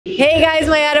Hey guys,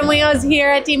 Mayara Munoz here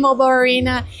at T-Mobile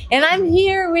Arena, and I'm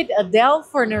here with Adele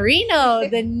Fornarino,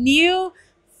 the new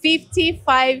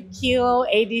 55 kilo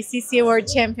ADCC World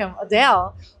Champion.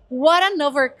 Adele, what an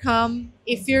overcome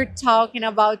if you're talking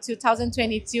about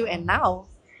 2022 and now.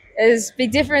 There's a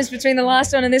big difference between the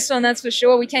last one and this one, that's for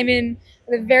sure. We came in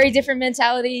with a very different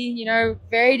mentality,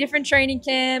 very different training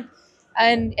camp,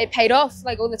 and it paid off.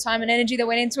 Like all the time and energy that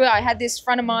went into it, I had this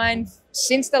front of mind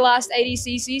since the last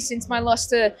ADCC, since my loss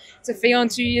to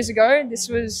Fion 2 years ago. This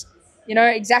was,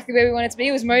 exactly where we wanted to be.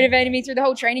 It was motivating me through the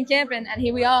whole training camp, and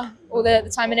here we are. All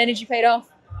the time and energy paid off.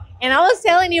 And I was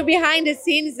telling you behind the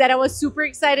scenes that I was super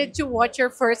excited to watch your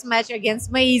first match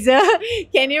against Maisa.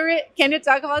 Can you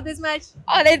talk about this match?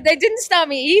 Oh, they didn't start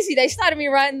me easy. They started me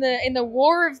right in the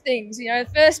war of things.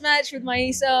 First match with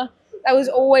Maisa, that was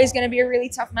always going to be a really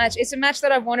tough match. It's a match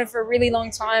that I've wanted for a really long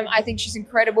time. I think she's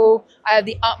incredible. I have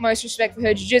the utmost respect for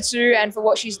her jiu-jitsu and for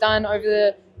what she's done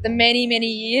over the many, many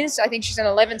years. I think she's an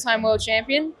 11-time world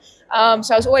champion. So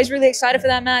I was always really excited for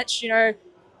that match.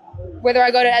 Whether I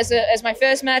got it as my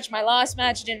first match, my last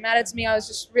match, it didn't matter to me. I was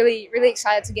just really, really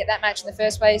excited to get that match in the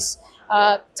first place.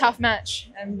 Tough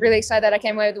match. I'm really excited that I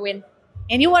came away with the win.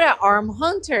 And you were an arm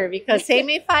hunter because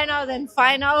semi-final then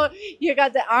final, you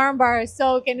got the arm bar.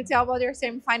 So can you tell about your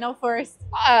semi-final first?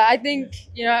 I think,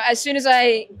 as soon as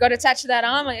I got attached to that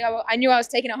arm, I knew I was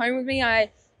taking it home with me.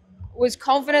 I was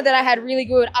confident that I had really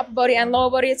good upper body and lower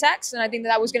body attacks. And I think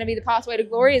that was going to be the pathway to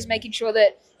glory, is making sure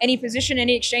that any position,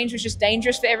 any exchange was just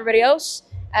dangerous for everybody else.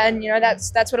 And,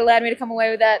 that's what allowed me to come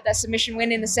away with that submission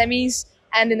win in the semis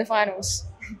and in the finals.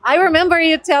 I remember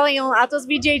you telling on Atos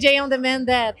BJJ on Demand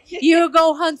that you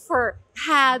go hunt for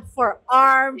head, for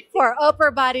arm, for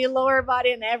upper body, lower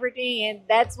body, and everything, and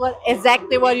that's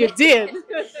exactly what you did.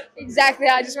 Exactly.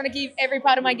 I just want to keep every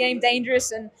part of my game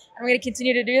dangerous, and I'm going to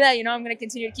continue to do that. I'm going to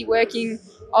continue to keep working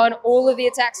on all of the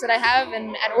attacks that I have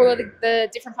and all of the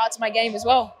different parts of my game as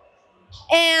well.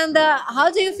 And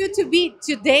how do you feel to be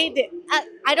today?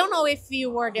 I don't know if you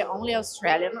were the only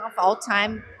Australian of all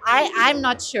time. I'm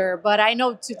not sure, but I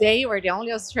know today you were the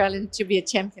only Australian to be a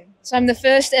champion. So I'm the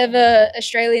first ever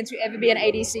Australian to ever be an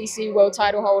ADCC world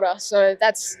title holder. So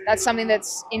that's something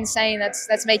that's insane.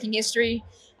 That's making history.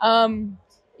 I'm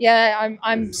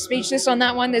speechless on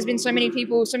that one. There's been so many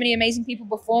people, so many amazing people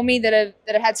before me that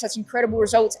have had such incredible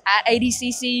results at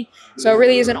ADCC. So it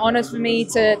really is an honor for me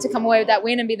to come away with that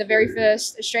win and be the very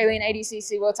first Australian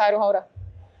ADCC world title holder.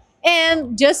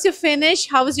 And just to finish,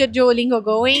 how is your Duolingo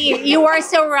going? You are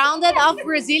surrounded of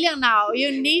Brazilian now.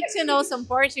 You need to know some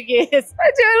Portuguese. My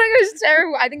Duolingo is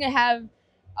terrible. I think I have,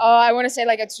 I want to say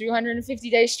like a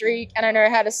 250-day streak, and I know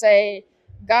how to say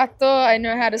gato. I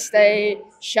know how to say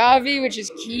chave, which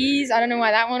is keys. I don't know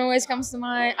why that one always comes to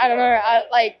mind. I don't know.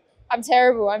 I'm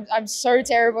terrible. I'm so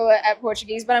terrible at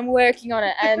Portuguese, but I'm working on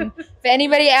it. And for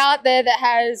anybody out there that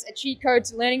has a cheat code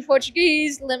to learning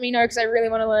Portuguese, let me know, because I really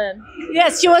want to learn.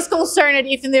 Yes, she was concerned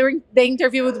if the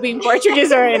interview would be in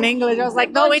Portuguese or in English. I was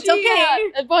like, no, it's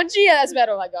okay. Bom dia, that's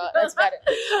better. Oh my God, that's better.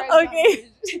 Okay.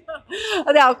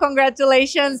 Adele,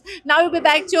 congratulations. Now you'll be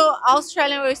back to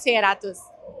Australia or say Atos?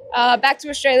 Back to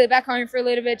Australia, back home for a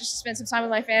little bit, just to spend some time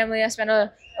with my family. I spent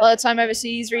a lot of time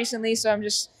overseas recently, so I'm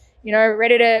just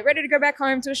ready to go back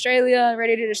home to Australia,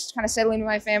 ready to just kind of settle in with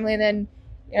my family, and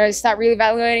then start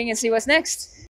reevaluating and see what's next.